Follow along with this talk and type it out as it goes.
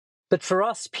But for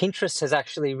us, Pinterest has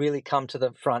actually really come to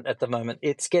the front at the moment.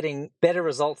 It's getting better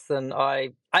results than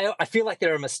I feel like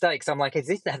there are mistakes. I'm like, are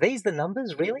these the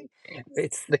numbers, really?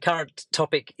 It's the current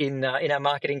topic in our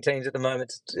marketing teams at the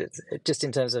moment, it's just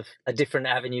in terms of a different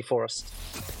avenue for us.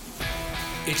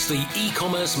 It's the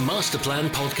E-commerce Master Plan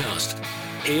podcast,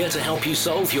 here to help you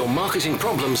solve your marketing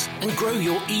problems and grow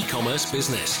your e-commerce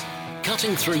business.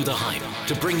 Cutting through the hype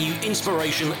to bring you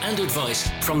inspiration and advice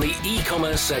from the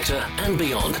e-commerce sector and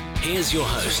beyond. Here's your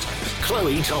host,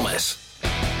 Chloe Thomas.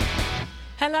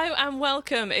 Hello and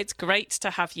welcome. It's great to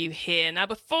have you here. Now,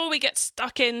 before we get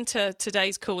stuck into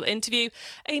today's cool interview,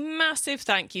 a massive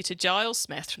thank you to Giles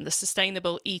Smith from the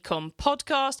Sustainable Ecom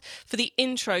podcast for the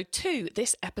intro to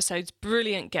this episode's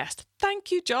brilliant guest.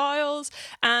 Thank you, Giles.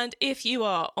 And if you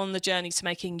are on the journey to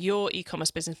making your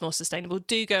e-commerce business more sustainable,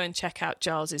 do go and check out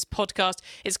Giles's podcast.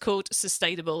 It's called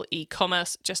Sustainable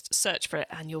E-commerce. Just search for it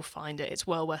and you'll find it. It's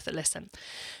well worth a listen.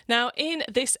 Now, in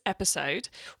this episode,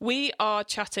 we are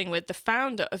chatting with the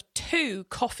founder of two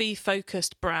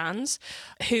coffee-focused brands,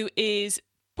 who is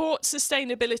brought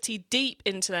sustainability deep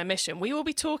into their mission. We will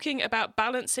be talking about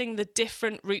balancing the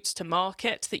different routes to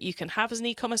market that you can have as an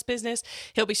e-commerce business.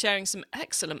 He'll be sharing some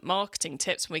excellent marketing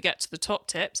tips when we get to the top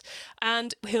tips.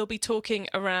 And he'll be talking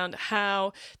around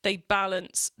how they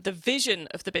balance the vision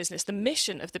of the business, the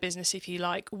mission of the business, if you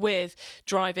like, with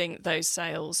driving those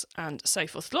sales and so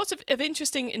forth. Lots of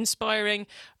interesting, inspiring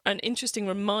and interesting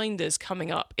reminders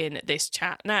coming up in this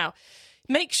chat. Now,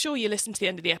 make sure you listen to the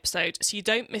end of the episode so you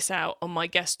don't miss out on my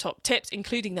guest top tips,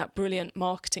 including that brilliant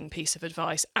marketing piece of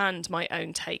advice and my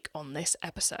own take on this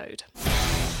episode.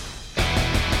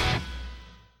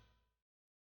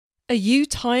 Are you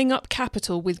tying up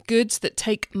capital with goods that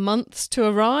take months to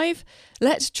arrive?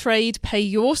 Let Trade pay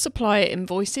your supplier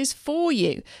invoices for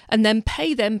you and then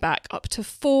pay them back up to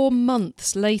 4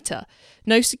 months later.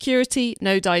 No security,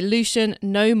 no dilution,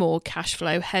 no more cash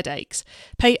flow headaches.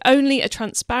 Pay only a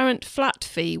transparent flat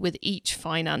fee with each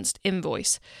financed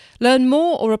invoice. Learn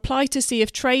more or apply to see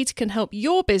if Trade can help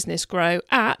your business grow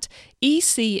at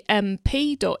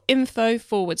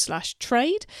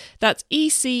ecmp.info/trade. That's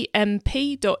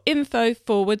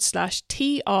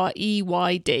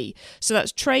ecmp.info/TREYD. So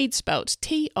that's Trade spelt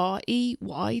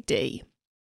TREYD.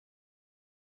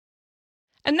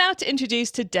 And now to introduce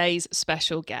today's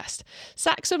special guest.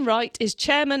 Saxon Wright is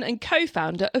chairman and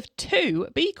co-founder of two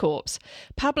B Corps.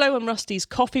 Pablo and Rusty's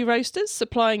Coffee Roasters,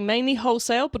 supplying mainly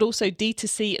wholesale but also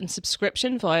D2C and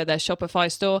subscription via their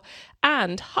Shopify store,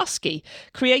 and Huskee,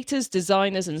 creators,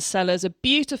 designers and sellers of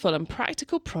beautiful and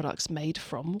practical products made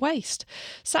from waste.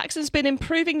 Saxon's been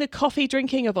improving the coffee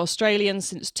drinking of Australians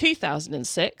since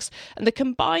 2006, and the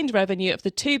combined revenue of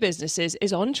the two businesses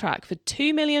is on track for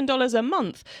 $2 million a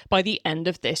month by the end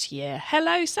of this year.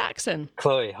 Hello, Saxon.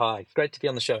 Chloe, hi. Great to be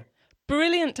on the show.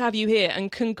 Brilliant to have you here,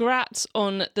 and congrats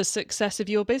on the success of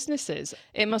your businesses.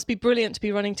 It must be brilliant to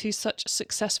be running two such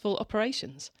successful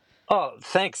operations. Oh,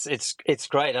 thanks. It's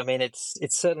great. I mean, it's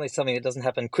certainly something that doesn't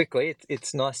happen quickly.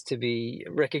 It's nice to be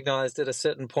recognised at a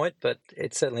certain point, but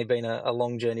it's certainly been a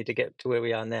long journey to get to where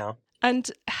we are now.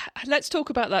 And let's talk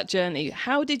about that journey.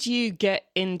 How did you get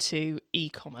into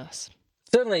e-commerce?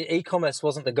 Certainly, e-commerce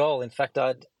wasn't the goal. In fact,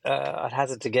 I'd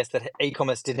hazard to guess that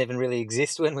e-commerce didn't even really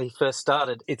exist when we first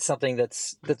started. It's something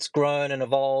that's grown and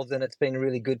evolved, and it's been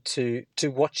really good to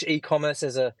watch e-commerce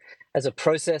as a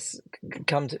process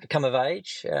come of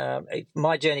age.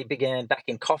 My journey began back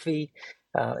in coffee,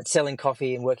 selling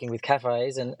coffee and working with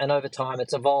cafes, and over time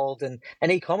it's evolved, and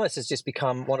e-commerce has just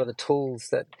become one of the tools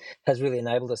that has really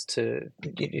enabled us to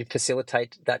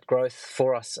facilitate that growth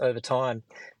for us over time.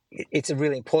 It's a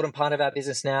really important part of our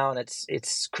business now, and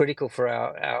it's critical for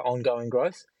our ongoing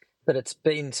growth, but it's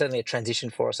been certainly a transition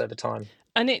for us over time.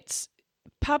 And it's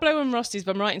Pablo and Rusty's, if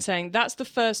I'm right in saying, that's the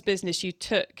first business you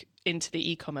took into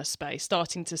the e-commerce space,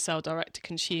 starting to sell direct to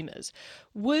consumers.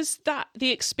 Was that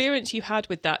the experience you had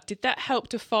with that? Did that help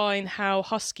define how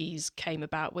Huskee's came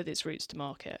about with its routes to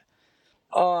market?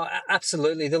 Oh,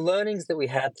 absolutely. The learnings that we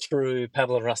had through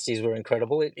Pablo and Rusty's were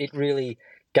incredible. It really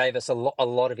gave us a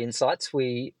lot of insights.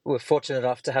 We were fortunate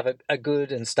enough to have a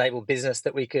good and stable business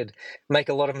that we could make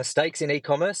a lot of mistakes in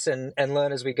e-commerce and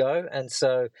learn as we go. And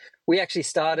so we actually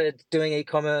started doing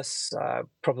e-commerce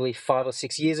probably 5 or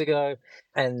 6 years ago.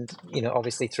 And,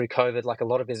 obviously through COVID, like a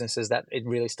lot of businesses, that it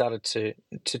really started to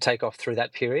take off through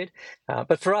that period.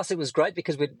 But for us, it was great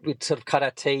because we'd sort of cut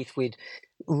our teeth. We'd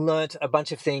learnt a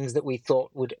bunch of things that we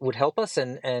thought would help us,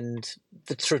 and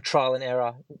through trial and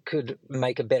error could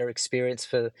make a better experience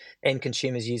for end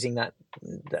consumers using that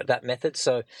method.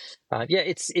 So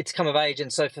it's come of age.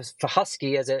 And so for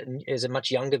Huskee, as a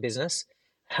much younger business,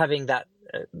 having that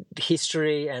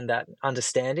history and that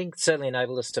understanding certainly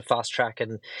enabled us to fast track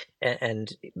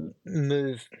and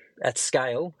move at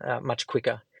scale much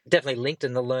quicker. Definitely linked,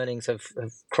 and the learnings have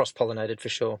cross-pollinated for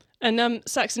sure. And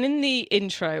Saxon, in the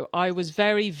intro, I was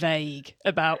very vague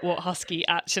about what Huskee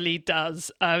actually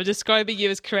does, describing you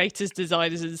as creators,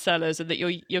 designers, and sellers, and that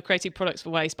you're creating products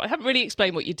for waste. But I haven't really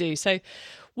explained what you do. So,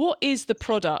 what is the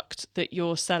product that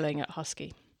you're selling at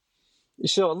Huskee?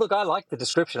 Sure. Look, I like the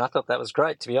description. I thought that was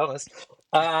great, to be honest.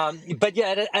 But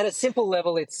yeah, at a simple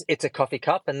level, it's a coffee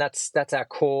cup, and that's our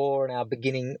core and our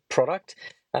beginning product.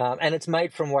 And it's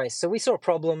made from waste. So we saw a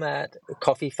problem at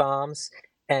coffee farms,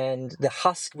 and the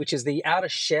husk, which is the outer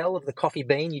shell of the coffee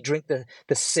bean, you drink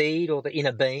the seed or the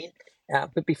inner bean.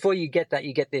 But before you get that,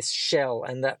 you get this shell,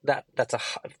 and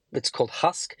it's called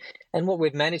husk. And what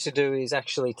we've managed to do is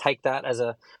actually take that as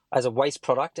a waste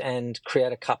product and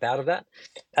create a cup out of that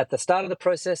at the start of the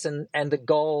process. And the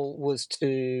goal was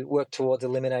to work towards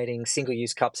eliminating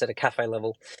single-use cups at a cafe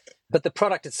level. But the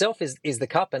product itself is the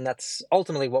cup, and that's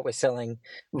ultimately what we're selling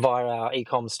via our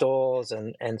e-com stores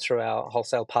and through our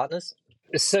wholesale partners.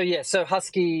 So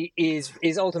Huskee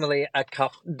is ultimately a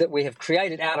cup that we have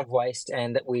created out of waste,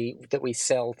 and that we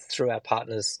sell through our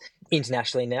partners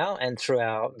internationally now and through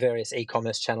our various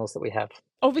e-commerce channels that we have.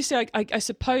 Obviously, I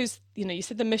suppose, you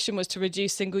said the mission was to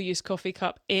reduce single-use coffee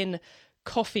cup in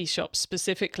coffee shops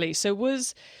specifically. So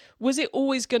was it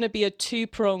always going to be a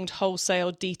two-pronged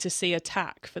wholesale D2C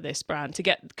attack for this brand, to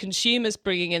get consumers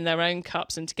bringing in their own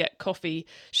cups and to get coffee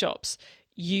shops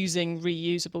using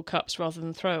reusable cups rather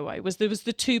than throwaway? Was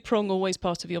the two-prong always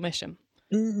part of your mission?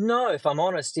 No, if I'm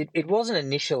honest, it wasn't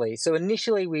initially. So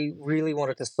initially, we really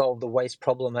wanted to solve the waste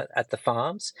problem at the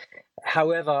farms.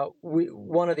 However,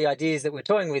 one of the ideas that we're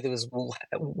toying with was, well,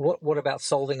 what about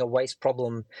solving a waste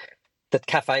problem that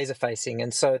cafes are facing?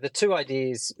 And so the two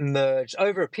ideas merged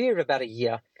over a period of about a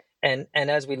year. And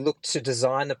as we looked to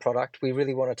design the product, we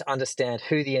really wanted to understand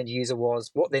who the end user was,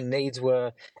 what their needs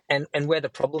were, and where the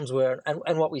problems were.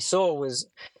 And what we saw was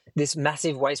this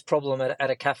massive waste problem at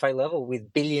a cafe level,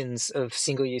 with billions of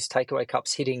single-use takeaway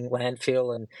cups hitting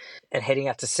landfill and heading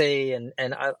out to sea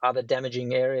and other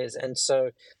damaging areas. And so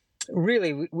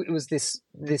really it was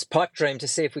this pipe dream to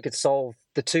see if we could solve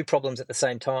the two problems at the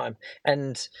same time.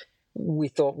 And we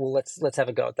thought, well, let's have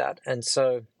a go at that. And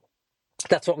so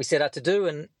that's what we set out to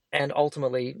do. And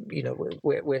ultimately,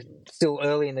 we're still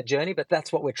early in the journey, but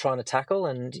that's what we're trying to tackle,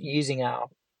 and using our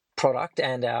product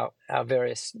and our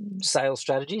various sales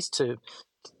strategies to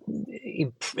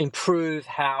improve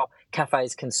how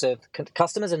cafes can serve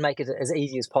customers and make it as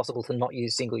easy as possible to not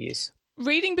use single use.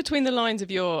 Reading between the lines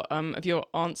of your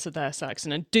answer there,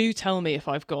 Saxon, and do tell me if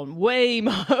I've gone way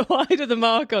wide of the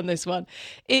mark on this one.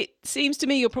 It seems to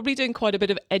me you're probably doing quite a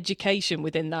bit of education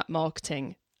within that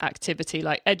marketing activity,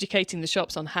 like educating the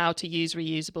shops on how to use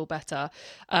reusable better,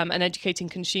 and educating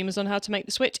consumers on how to make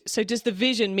the switch. So does the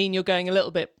vision mean you're going a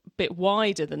little bit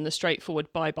wider than the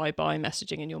straightforward buy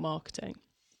messaging in your marketing?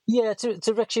 Yeah, it's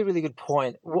actually a really good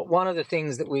point. One of the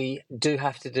things that we do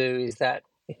have to do is that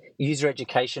user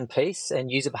education piece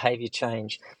and user behavior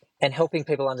change, and helping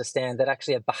people understand that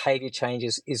actually a behavior change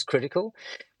is critical.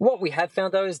 What we have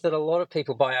found, though, is that a lot of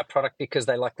people buy our product because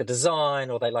they like the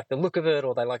design, or they like the look of it,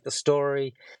 or they like the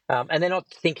story, and they're not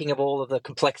thinking of all of the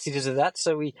complexities of that.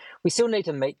 So we still need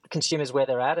to meet consumers where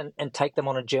they're at and take them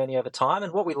on a journey over time.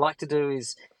 And what we like to do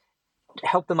is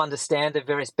help them understand the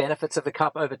various benefits of the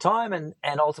cup over time,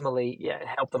 and ultimately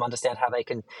help them understand how they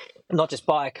can not just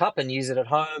buy a cup and use it at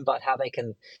home, but how they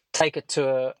can take it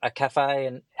to a cafe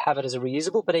and have it as a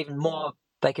reusable, but even more,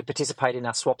 they could participate in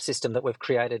our swap system that we've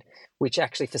created, which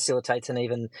actually facilitates an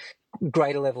even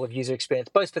greater level of user experience,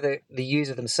 both for the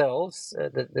user themselves,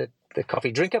 the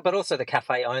coffee drinker, but also the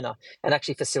cafe owner, and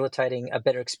actually facilitating a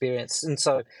better experience. And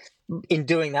so in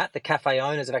doing that, the cafe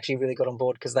owners have actually really got on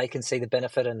board, because they can see the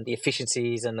benefit and the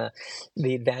efficiencies and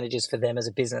the advantages for them as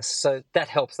a business. So that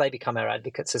helps. They become our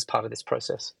advocates as part of this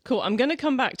process. Cool. I'm going to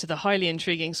come back to the highly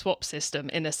intriguing swap system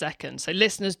in a second. So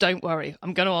listeners, don't worry.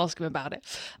 I'm going to ask them about it.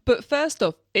 But first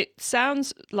off, it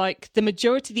sounds like the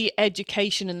majority of the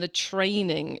education and the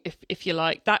training, if you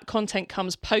like, that content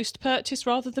comes post-purchase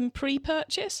rather than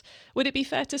pre-purchase. Would it be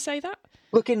fair to say that?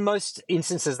 Look, in most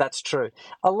instances, that's true.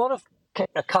 A lot of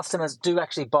customers do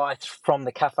actually buy from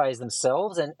the cafes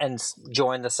themselves and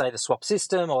join the swap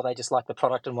system, or they just like the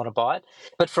product and want to buy it.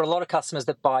 But for a lot of customers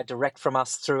that buy direct from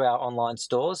us through our online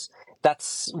stores,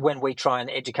 that's when we try and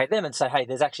educate them and say, hey,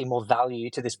 there's actually more value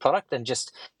to this product than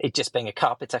just being a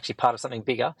cup. It's actually part of something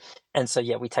bigger. And so,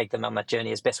 we take them on that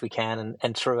journey as best we can,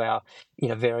 and through our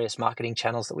various marketing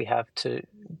channels that we have to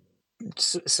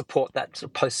support that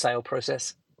post-sale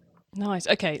process. Nice.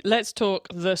 Okay, let's talk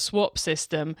the swap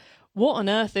system. What on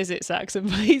earth is it, Saxon?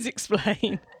 Please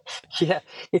explain. Yeah,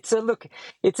 it's an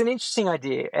interesting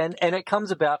idea, and it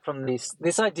comes about from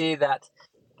this idea that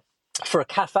for a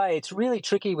cafe, it's really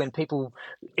tricky when people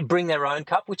bring their own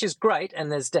cup, which is great,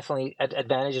 and there's definitely an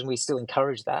advantage, and we still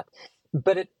encourage that.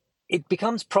 But it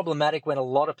becomes problematic when a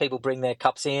lot of people bring their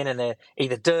cups in and they're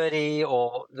either dirty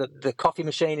or the coffee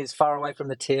machine is far away from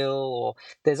the till, or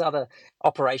there's other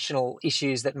operational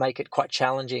issues that make it quite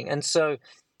challenging. And so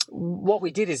what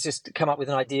we did is just come up with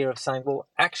an idea of saying, well,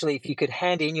 actually, if you could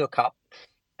hand in your cup,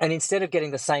 and instead of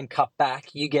getting the same cup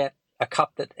back, you get a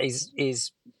cup that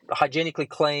is hygienically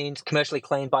cleaned, commercially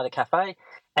cleaned by the cafe,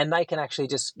 and they can actually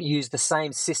just use the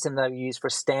same system they use for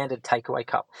a standard takeaway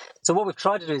cup. So what we've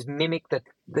tried to do is mimic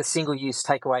the single-use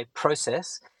takeaway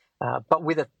process, but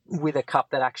with a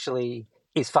cup that actually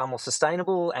is far more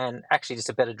sustainable and actually just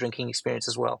a better drinking experience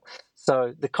as well.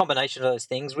 So the combination of those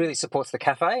things really supports the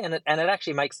cafe, and it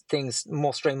actually makes things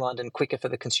more streamlined and quicker for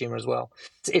the consumer as well.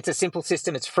 It's a simple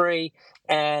system, it's free,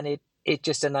 and it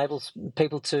just enables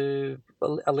people to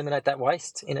eliminate that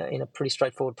waste in a pretty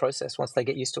straightforward process once they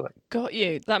get used to it. Got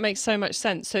you. That makes so much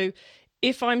sense. So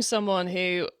if I'm someone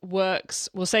who works,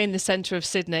 we'll say in the centre of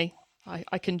Sydney,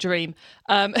 I can dream,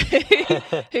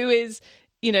 who is,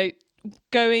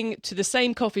 going to the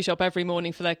same coffee shop every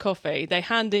morning for their coffee, they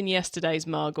hand in yesterday's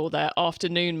mug or their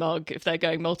afternoon mug if they're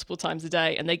going multiple times a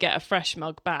day, and they get a fresh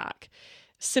mug back.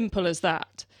 Simple as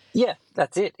that. Yeah,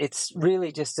 that's it. It's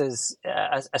really just as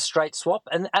a straight swap.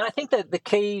 And I think that the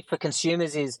key for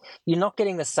consumers is you're not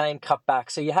getting the same cup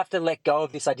back. So you have to let go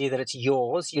of this idea that it's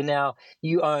yours.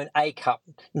 You own a cup,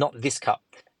 not this cup.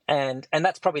 And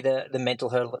that's probably the mental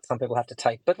hurdle that some people have to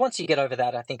take. But once you get over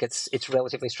that, I think it's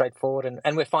relatively straightforward.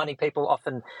 And we're finding people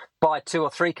often buy 2 or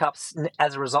 3 cups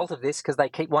as a result of this, because they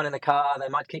keep one in the car, they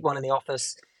might keep one in the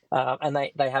office, and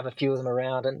they have a few of them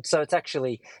around. And so it's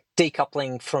actually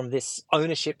decoupling from this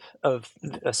ownership of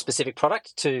a specific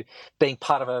product to being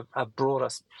part of a broader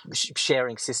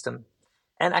sharing system.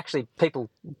 And actually, people,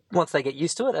 once they get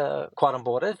used to it, are quite on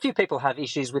board. A few people have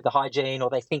issues with the hygiene, or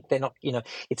they think they're not,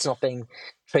 it's not being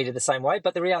treated the same way.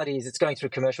 But the reality is it's going through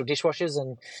commercial dishwashers,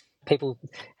 and people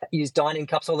use dine-in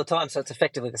cups all the time. So it's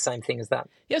effectively the same thing as that.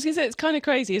 Yeah, I was going to say, it's kind of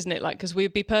crazy, isn't it? Like, because we're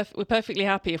perfectly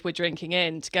happy if we're drinking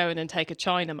in to go in and take a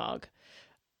China mug.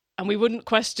 And we wouldn't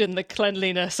question the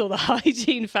cleanliness or the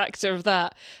hygiene factor of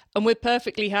that. And we're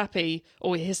perfectly happy,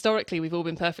 or historically we've all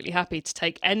been perfectly happy to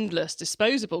take endless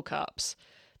disposable cups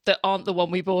that aren't the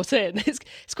one we bought in.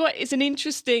 It's an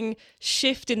interesting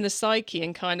shift in the psyche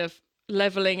and kind of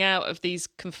leveling out of these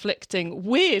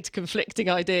weird conflicting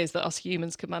ideas that us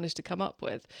humans can manage to come up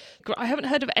with. I haven't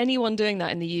heard of anyone doing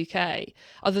that in the UK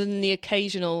other than the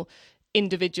occasional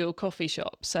individual coffee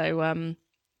shop. So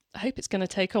I hope it's going to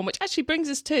take on, which actually brings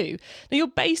us to, now you're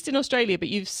based in Australia, but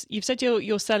you've said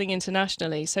you're selling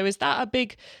internationally. So is that a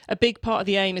big part of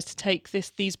the aim, is to take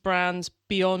these brands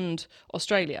beyond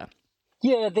Australia?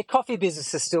 Yeah, the coffee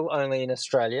business is still only in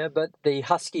Australia, but the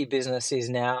Huskee business is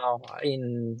now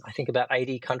in, I think, about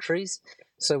 80 countries.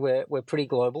 So we're pretty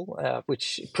global,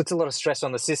 which puts a lot of stress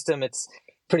on the system. It's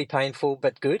pretty painful,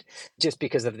 but good, just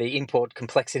because of the import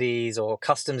complexities or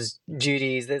customs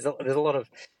duties. There's a lot of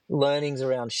learnings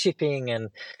around shipping and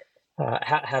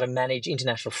how to manage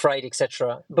international freight,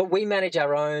 etc. But we manage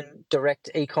our own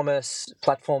direct e-commerce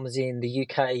platforms in the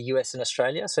UK, US, and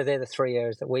Australia. So they're the 3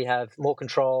 areas that we have more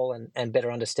control and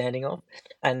better understanding of.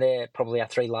 And they're probably our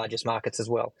 3 largest markets as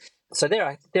well. So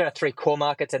there are 3 core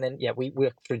markets, and then we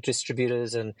work through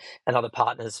distributors and other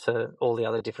partners for all the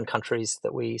other different countries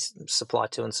that we supply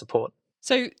to and support.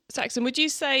 So, Saxon, would you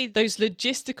say those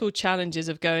logistical challenges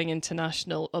of going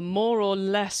international are more or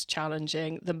less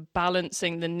challenging than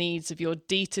balancing the needs of your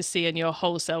D2C and your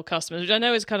wholesale customers, which I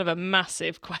know is kind of a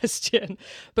massive question,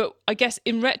 but I guess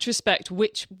in retrospect,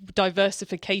 which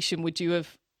diversification would you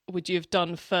have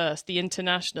done first, the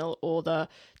international or the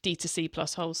D2C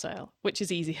plus wholesale? Which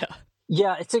is easier?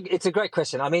 Yeah, it's a great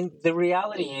question. I mean, the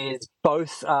reality is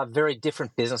both are very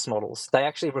different business models. They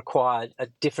actually require a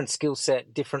different skill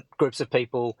set, different groups of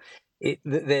people.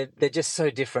 They're just so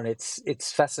different.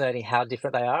 It's fascinating how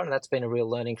different they are, and that's been a real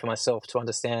learning for myself to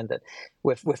understand that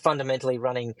we're fundamentally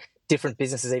running different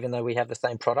businesses, even though we have the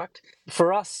same product.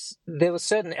 For us, there were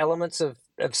certain elements of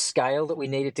scale that we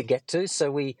needed to get to,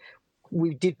 so we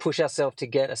did push ourselves to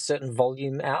get a certain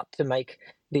volume out to make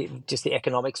the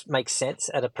economics make sense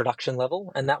at a production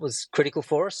level, and that was critical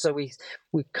for us. So we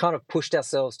kind of pushed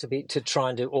ourselves to try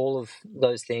and do all of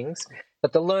those things.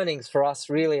 But the learnings for us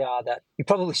really are that you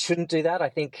probably shouldn't do that. I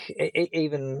think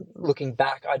even looking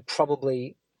back, I'd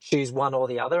probably choose one or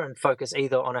the other and focus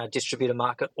either on our distributor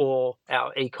market or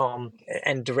our e-com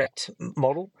and direct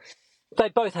model. They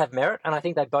both have merit, and I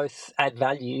think they both add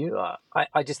value.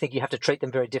 I just think you have to treat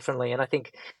them very differently. And I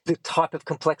think the type of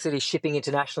complexity shipping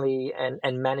internationally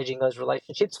and managing those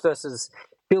relationships versus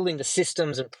building the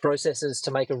systems and processes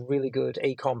to make a really good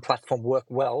e-com platform work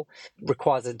well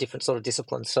requires a different sort of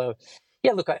discipline. So,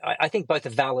 yeah, look, I think both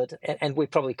are valid, and we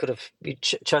probably could have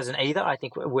chosen either. I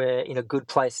think we're in a good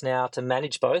place now to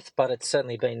manage both, but it's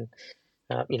certainly been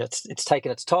it's taken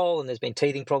its toll, and there's been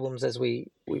teething problems as we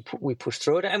push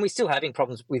through it, and we're still having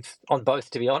problems on both.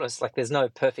 To be honest, like there's no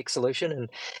perfect solution, and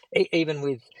even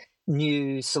with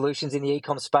new solutions in the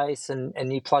e-com space and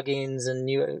new plugins and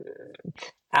new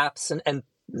apps and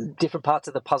different parts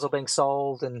of the puzzle being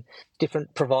solved and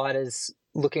different providers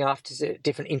looking after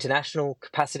different international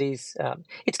capacities,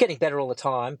 it's getting better all the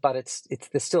time, but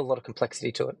there's still a lot of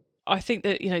complexity to it. I think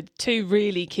that, two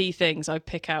really key things I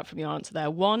pick out from your answer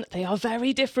there. One, they are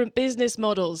very different business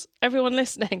models. Everyone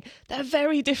listening, they're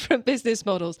very different business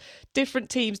models,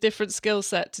 different teams, different skill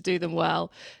set to do them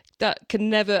well. That can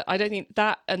never, I don't think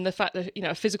that, and the fact that,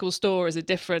 a physical store is a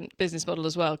different business model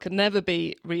as well, can never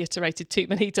be reiterated too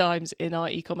many times in our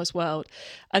e-commerce world.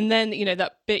 And then,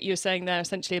 that bit you were saying there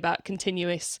essentially about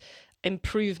continuous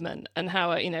improvement and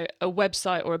how a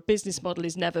website or a business model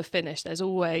is never finished. There's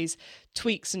always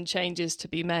tweaks and changes to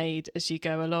be made as you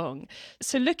go along.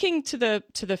 So looking to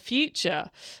the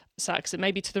future, Saxon,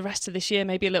 maybe to the rest of this year,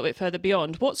 maybe a little bit further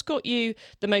beyond, what's got you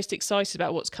the most excited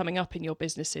about what's coming up in your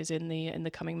businesses in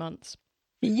the coming months?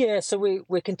 Yeah, so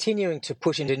we're continuing to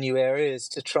push into new areas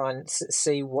to try and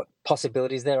see what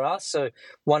possibilities there are. So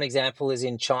one example is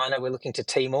in China, we're looking to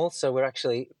Tmall. So we're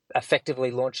actually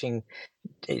effectively launching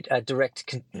a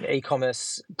direct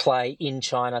e-commerce play in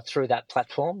China through that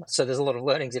platform. So there's a lot of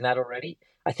learnings in that already.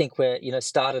 I think we're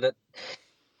started at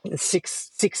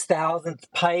 6,000th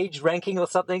page ranking or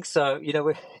something. So,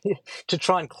 to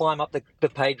try and climb up the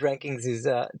page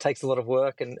rankings takes a lot of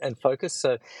work and focus.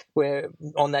 So we're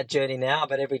on that journey now,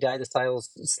 but every day the sales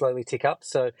slowly tick up.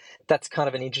 So that's kind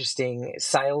of an interesting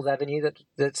sales avenue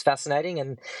that's fascinating.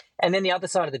 And then the other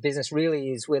side of the business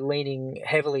really is we're leaning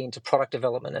heavily into product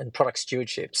development and product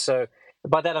stewardship. So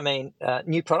by that I mean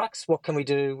new products. What can we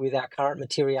do with our current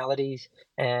materialities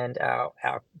and our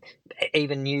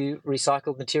even new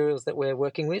recycled materials that we're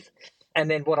working with?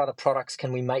 And then what other products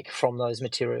can we make from those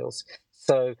materials?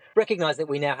 So recognize that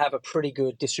we now have a pretty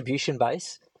good distribution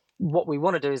base. What we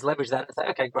want to do is leverage that and say,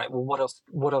 okay, great. Well,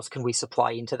 what else can we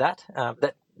supply into that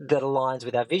that aligns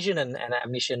with our vision and our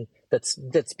mission? That's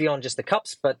beyond just the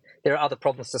cups, but there are other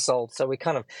problems to solve. So we're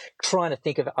kind of trying to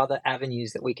think of other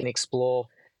avenues that we can explore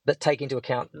that take into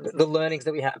account the learnings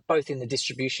that we have both in the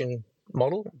distribution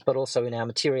model, but also in our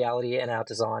materiality and our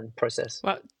design process.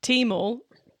 Well, Tmall,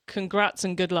 congrats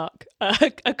and good luck.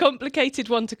 A complicated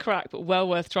one to crack, but well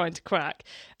worth trying to crack.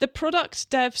 The product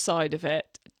dev side of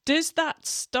it, does that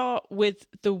start with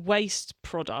the waste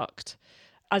product,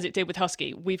 as it did with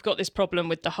Huskee? We've got this problem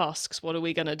with the husks. What are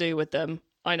we going to do with them?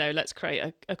 I know, let's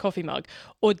create a coffee mug.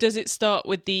 Or does it start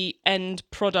with the end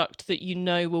product that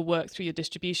will work through your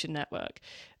distribution network?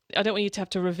 I don't want you to have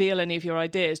to reveal any of your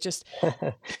ideas. Just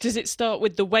does it start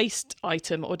with the waste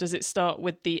item, or does it start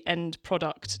with the end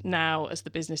product now as the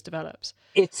business develops?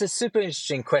 It's a super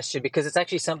interesting question because it's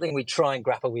actually something we try and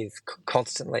grapple with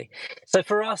constantly. So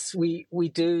for us, we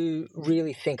do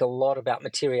really think a lot about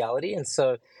materiality. And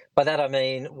so by that I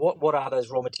mean, what are those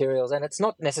raw materials? And it's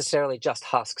not necessarily just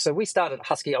husk. So we started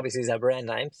Huskee, obviously, as our brand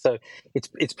name. So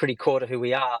it's pretty core to who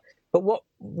we are. But what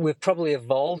we've probably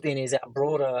evolved in is our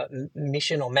broader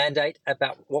mission or mandate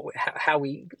about how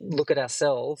we look at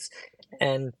ourselves.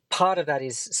 And part of that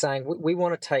is saying we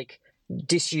want to take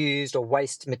disused or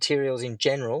waste materials in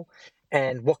general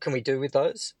and what can we do with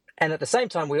those? And at the same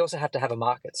time, we also have to have a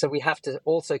market. So we have to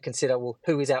also consider, well,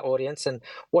 who is our audience and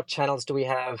what channels do we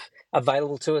have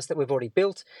available to us that we've already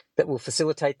built that will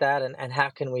facilitate that, and how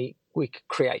can we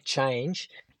create change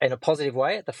in a positive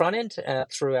way at the front end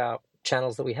through our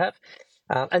channels that we have.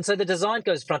 And so the design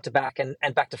goes front to back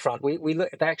and back to front. They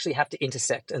actually have to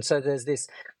intersect. And so there's this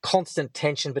constant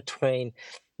tension between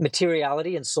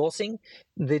materiality and sourcing,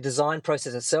 the design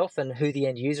process itself and who the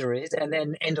end user is, and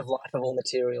then end of life of all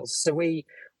materials. So we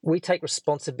take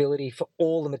responsibility for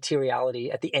all the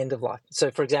materiality at the end of life. So,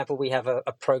 for example, we have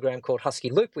a program called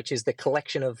Huskee Loop, which is the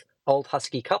collection of old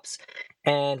Huskee cups,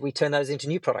 and we turn those into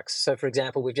new products. So, for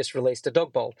example, we've just released a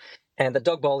dog bowl, and the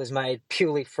dog bowl is made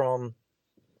purely from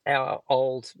our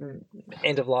old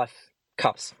end-of-life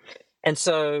cups. And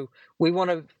so we want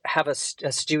to have a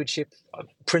stewardship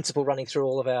principle running through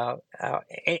all of our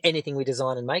anything we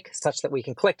design and make, such that we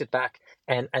can collect it back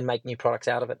and make new products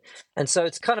out of it. And so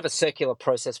it's kind of a circular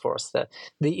process for us,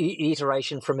 the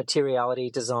iteration from materiality,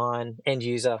 design, end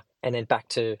user, and then back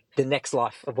to the next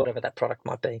life of whatever that product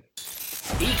might be.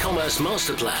 E-commerce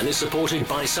Master Plan is supported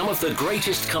by some of the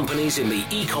greatest companies in the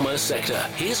e-commerce sector.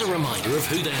 Here's a reminder of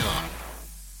who they are.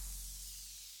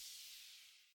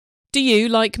 Do you,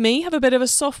 like me, have a bit of a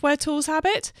software tools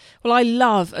habit? Well, I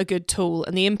love a good tool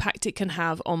and the impact it can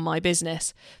have on my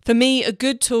business. For me, a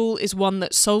good tool is one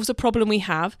that solves a problem we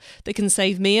have, that can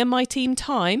save me and my team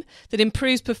time, that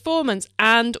improves performance,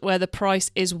 and where the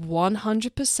price is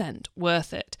 100%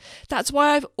 worth it. That's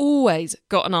why I've always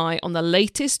got an eye on the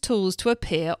latest tools to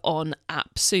appear on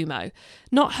AppSumo.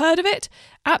 Not heard of it?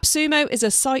 AppSumo is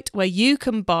a site where you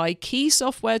can buy key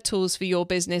software tools for your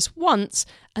business once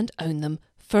and own them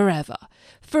forever.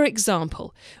 For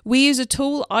example, we use a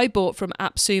tool I bought from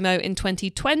AppSumo in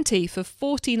 2020 for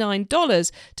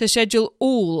 $49 to schedule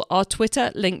all our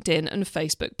Twitter, LinkedIn and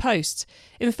Facebook posts.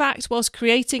 In fact, whilst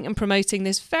creating and promoting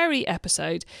this very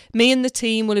episode, me and the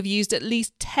team will have used at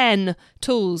least 10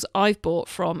 tools I've bought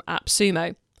from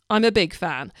AppSumo. I'm a big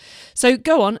fan. So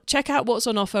go on, check out what's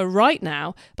on offer right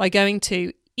now by going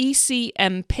to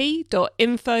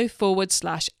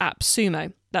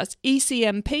ecmp.info/AppSumo. That's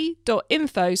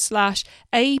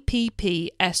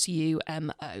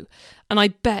ecmp.info/APPSUMO. And I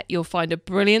bet you'll find a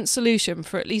brilliant solution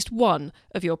for at least one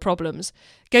of your problems.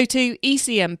 Go to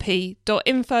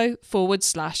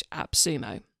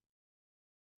ecmp.info/AppSumo.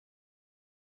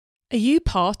 Are you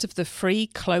part of the free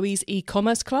Chloe's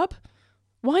e-commerce club?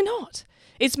 Why not?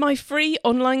 It's my free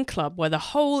online club where the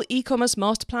whole e-commerce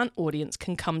master plan audience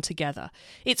can come together.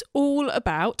 It's all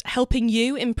about helping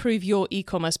you improve your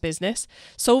e-commerce business,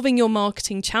 solving your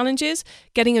marketing challenges,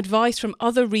 getting advice from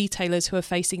other retailers who are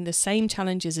facing the same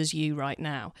challenges as you right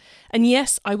now. And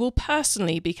yes, I will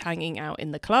personally be hanging out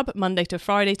in the club Monday to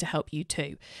Friday to help you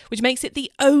too, which makes it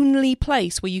the only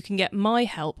place where you can get my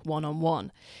help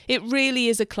one-on-one. It really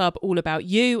is a club all about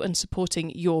you and supporting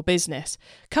your business.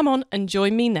 Come on and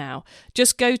join me now.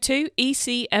 Just go to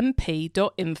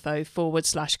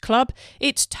ecmp.info/club.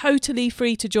 It's totally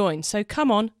free to join. So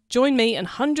come on, join me and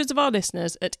hundreds of our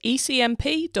listeners at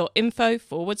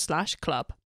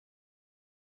ecmp.info/club.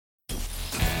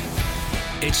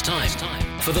 It's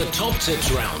time for the top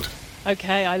tips round.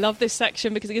 Okay, I love this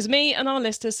section because it gives me and our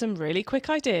listeners some really quick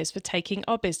ideas for taking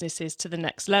our businesses to the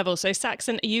next level. So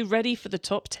Saxon, are you ready for the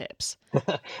top tips?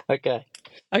 Okay,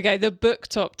 the book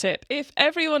top tip. If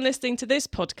everyone listening to this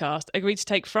podcast agreed to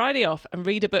take Friday off and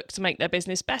read a book to make their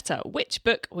business better, which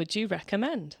book would you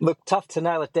recommend? Look, tough to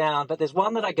nail it down, but there's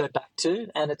one that I go back to,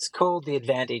 and it's called The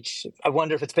Advantage. I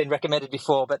wonder if it's been recommended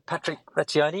before, but Patrick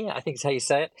Raccioni, I think is how you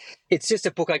say it. It's just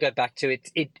a book I go back to.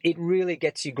 It really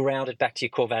gets you grounded back to your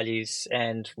core values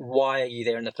and why are you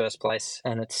there in the first place.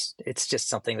 And it's just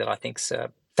something that I think's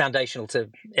foundational to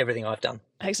everything I've done.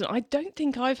 Excellent. I don't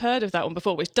think I've heard of that one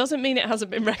before, which doesn't mean it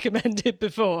hasn't been recommended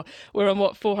before. We're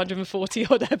on, 440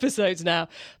 odd episodes now.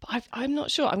 But I'm not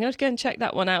sure. I'm going to go and check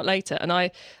that one out later. And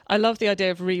I love the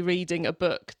idea of rereading a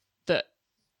book that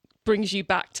brings you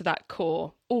back to that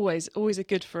core. Always a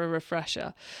good for a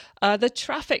refresher. The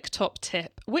traffic top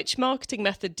tip. Which marketing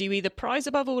method do you either prize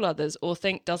above all others or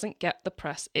think doesn't get the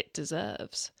press it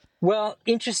deserves? Well,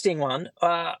 interesting one.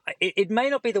 It may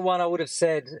not be the one I would have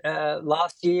said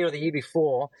last year or the year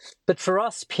before, but for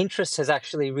us, Pinterest has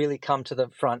actually really come to the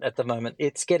front at the moment.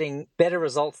 It's getting better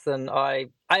results than I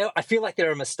feel like there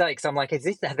are mistakes. I'm like, are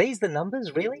these the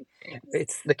numbers, really?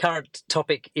 It's the current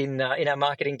topic in our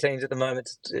marketing teams at the moment,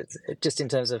 it's just in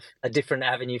terms of a different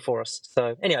avenue for us.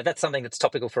 So anyway, that's something that's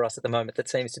topical for us at the moment that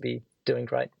seems to be doing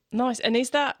great. Nice. And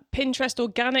is that Pinterest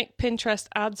organic, Pinterest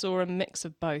ads, or a mix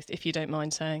of both, if you don't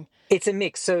mind saying? It's a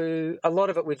mix. So a lot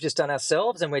of it we've just done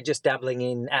ourselves and we're just dabbling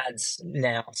in ads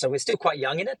now. So we're still quite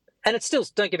young in it. And it's still,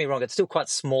 don't get me wrong, it's still quite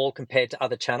small compared to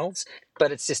other channels,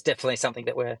 but it's just definitely something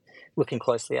that we're looking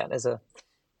closely at as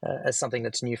something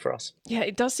that's new for us. Yeah,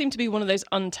 it does seem to be one of those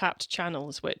untapped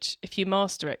channels, which if you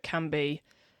master it can be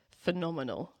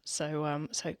phenomenal. So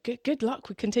good luck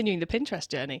with continuing the Pinterest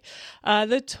journey.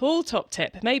 The tool top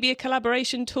tip, maybe a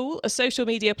collaboration tool, a social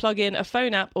media plugin, a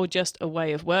phone app, or just a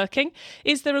way of working.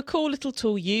 Is there a cool little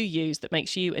tool you use that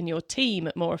makes you and your team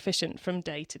more efficient from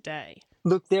day to day?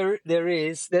 Look, there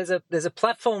is. There's a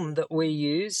platform that we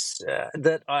use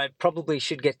that I probably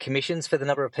should get commissions for the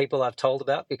number of people I've told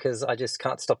about because I just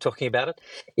can't stop talking about it.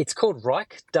 It's called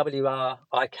Wright,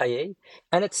 Wrike,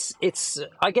 and it's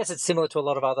I guess it's similar to a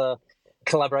lot of other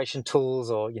collaboration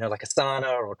tools, or like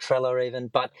Asana or Trello even.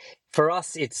 But for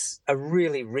us, it's a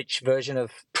really rich version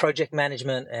of project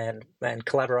management and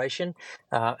collaboration.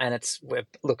 And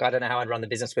look, I don't know how I'd run the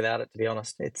business without it, to be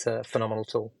honest. It's a phenomenal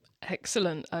tool.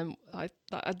 Excellent.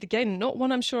 Again, not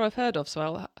one I'm sure I've heard of.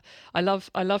 So I love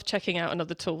checking out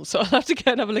another tool. So I'll have to go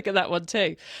and have a look at that one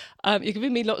too. You're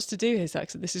giving me lots to do here,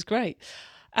 Saxon. This is great.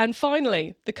 And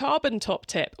finally, the carbon top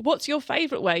tip. What's your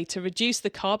favourite way to reduce the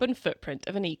carbon footprint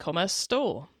of an e-commerce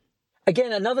store?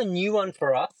 Again, another new one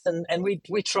for us, and we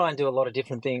try and do a lot of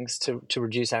different things to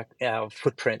reduce our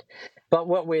footprint. But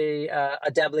what we are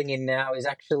dabbling in now is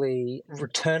actually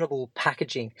returnable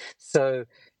packaging. So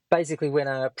basically, when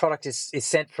a product is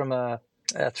sent from a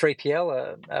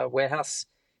 3PL, a warehouse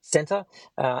center,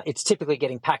 it's typically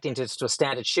getting packed into a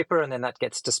standard shipper, and then that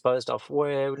gets disposed of.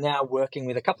 We're now working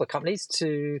with a couple of companies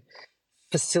to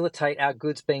facilitate our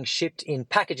goods being shipped in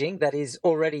packaging that is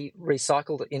already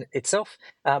recycled in itself,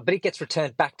 but it gets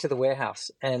returned back to the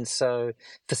warehouse, and so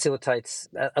facilitates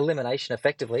elimination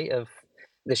effectively of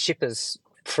the shippers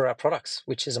for our products,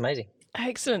 which is amazing.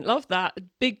 Excellent. Love that.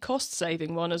 Big cost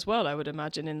saving one as well, I would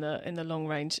imagine, in the long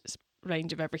range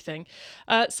of everything.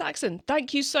 Saxon,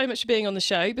 thank you so much for being on the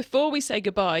show. Before we say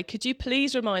goodbye, could you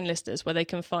please remind listeners where they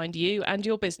can find you and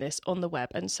your business on the web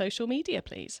and social media,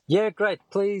 please? Yeah, great.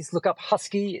 Please look up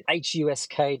Huskee,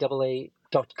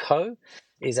 HUSKEE.co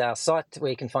is our site where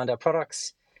you can find our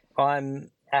products.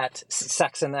 I'm at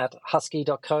Saxon at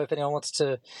Huskee.co if anyone wants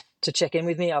to check in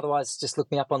with me. Otherwise, just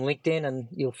look me up on LinkedIn and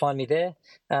you'll find me there.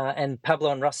 And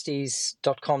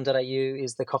pabloandrusties.com.au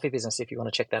is the coffee business if you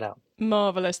want to check that out.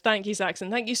 Marvellous. Thank you,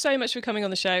 Saxon. Thank you so much for coming on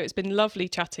the show. It's been lovely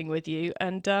chatting with you,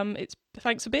 and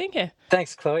thanks for being here.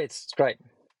 Thanks, Chloe. It's great.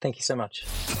 Thank you so much.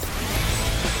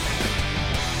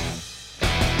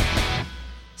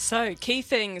 So, key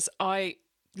things I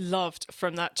loved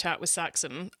from that chat with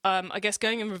Saxon. I guess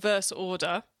going in reverse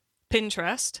order,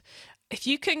 Pinterest. If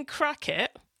you can crack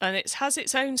it, and it has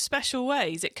its own special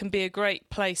ways, it can be a great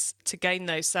place to gain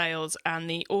those sales. And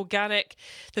the organic,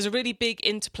 there's a really big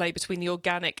interplay between the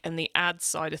organic and the ad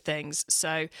side of things.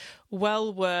 So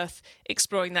well worth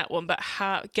exploring that one, but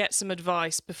get some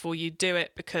advice before you do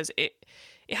it, because it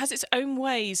has its own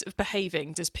ways of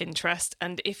behaving, does Pinterest.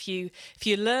 And if you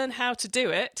learn how to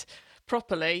do it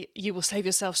properly, you will save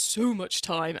yourself so much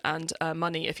time and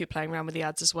money if you're playing around with the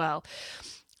ads as well.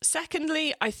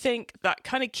 Secondly, I think that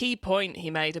kind of key point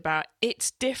he made about it's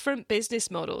different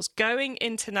business models. Going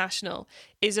international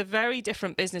is a very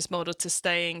different business model to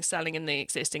selling in the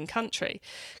existing country.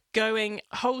 Going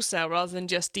wholesale rather than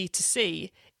just D2C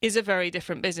is a very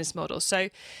different business model. So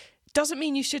doesn't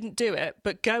mean you shouldn't do it,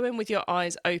 but go in with your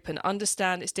eyes open,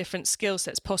 understand it's different skill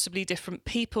sets, possibly different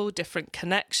people, different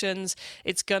connections.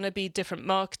 It's going to be different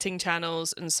marketing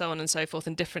channels and so on and so forth,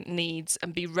 and different needs,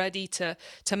 and be ready to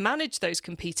manage those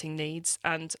competing needs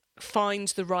and find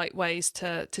the right ways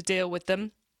to deal with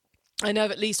them. I know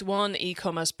of at least one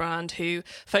e-commerce brand who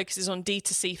focuses on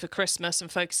D2C for Christmas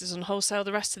and focuses on wholesale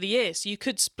the rest of the year. So you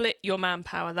could split your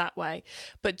manpower that way,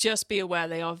 but just be aware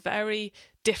they are very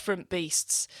different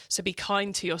beasts. So be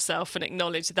kind to yourself and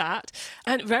acknowledge that.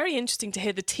 And very interesting to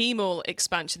hear the Tmall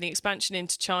expansion, the expansion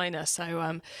into China. So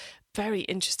I'm very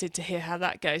interested to hear how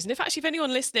that goes. And if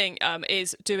anyone listening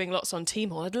is doing lots on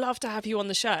Tmall, I'd love to have you on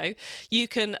the show. You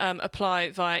can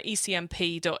apply via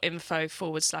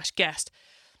ecmp.info/guest.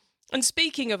 And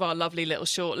speaking of our lovely little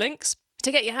short links,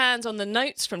 to get your hands on the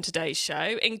notes from today's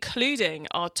show, including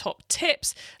our top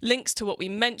tips, links to what we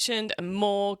mentioned and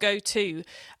more, go to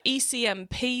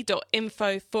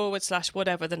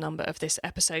ecmp.info/whatever the number of this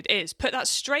episode is. Put that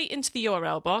straight into the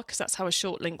URL bar, because that's how a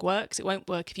short link works. It won't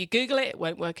work if you Google it. It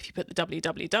won't work if you put the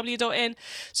www in.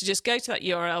 So just go to that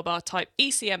URL bar, type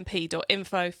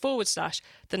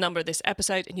ecmp.info/the number of this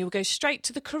episode, and you'll go straight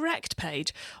to the correct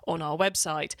page on our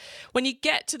website. When you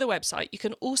get to the website, you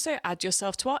can also add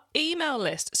yourself to our email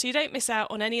list, so you don't miss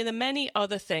out on any of the many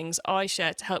other things I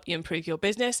share to help you improve your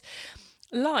business,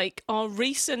 like our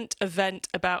recent event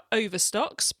about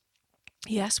overstocks.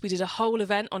 Yes, we did a whole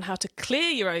event on how to clear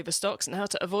your overstocks and how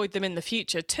to avoid them in the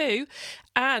future too.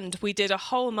 And we did a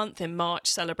whole month in March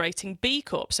celebrating B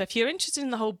Corp. So if you're interested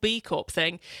in the whole B Corp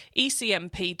thing,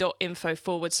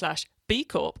 ecmp.info/B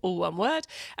Corp, all one word,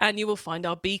 and you will find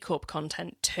our B Corp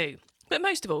content too. But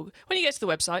most of all, when you get to the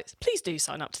website, please do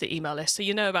sign up to the email list so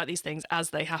you know about these things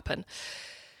as they happen.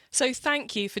 So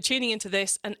thank you for tuning into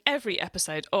this and every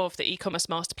episode of the E-commerce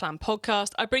Master Plan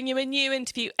podcast. I bring you a new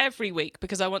interview every week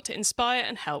because I want to inspire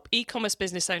and help e-commerce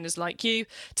business owners like you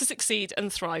to succeed and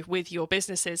thrive with your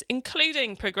businesses,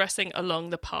 including progressing along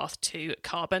the path to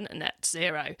carbon net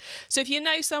zero. So if you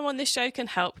know someone this show can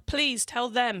help, please tell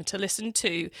them to listen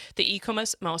to the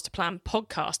E-commerce Master Plan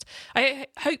podcast. I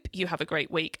hope you have a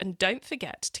great week and don't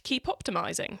forget to keep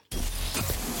optimizing.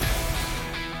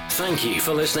 Thank you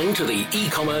for listening to the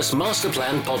E-commerce Master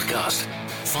Plan podcast.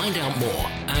 Find out more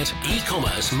at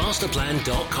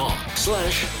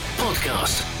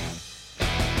ecommercemasterplan.com/podcast.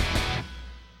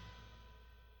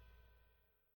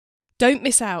 Don't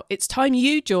miss out. It's time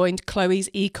you joined Chloe's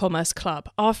e-commerce club,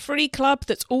 our free club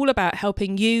that's all about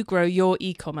helping you grow your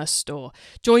e-commerce store.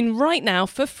 Join right now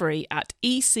for free at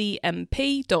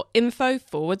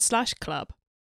ecmp.info/club.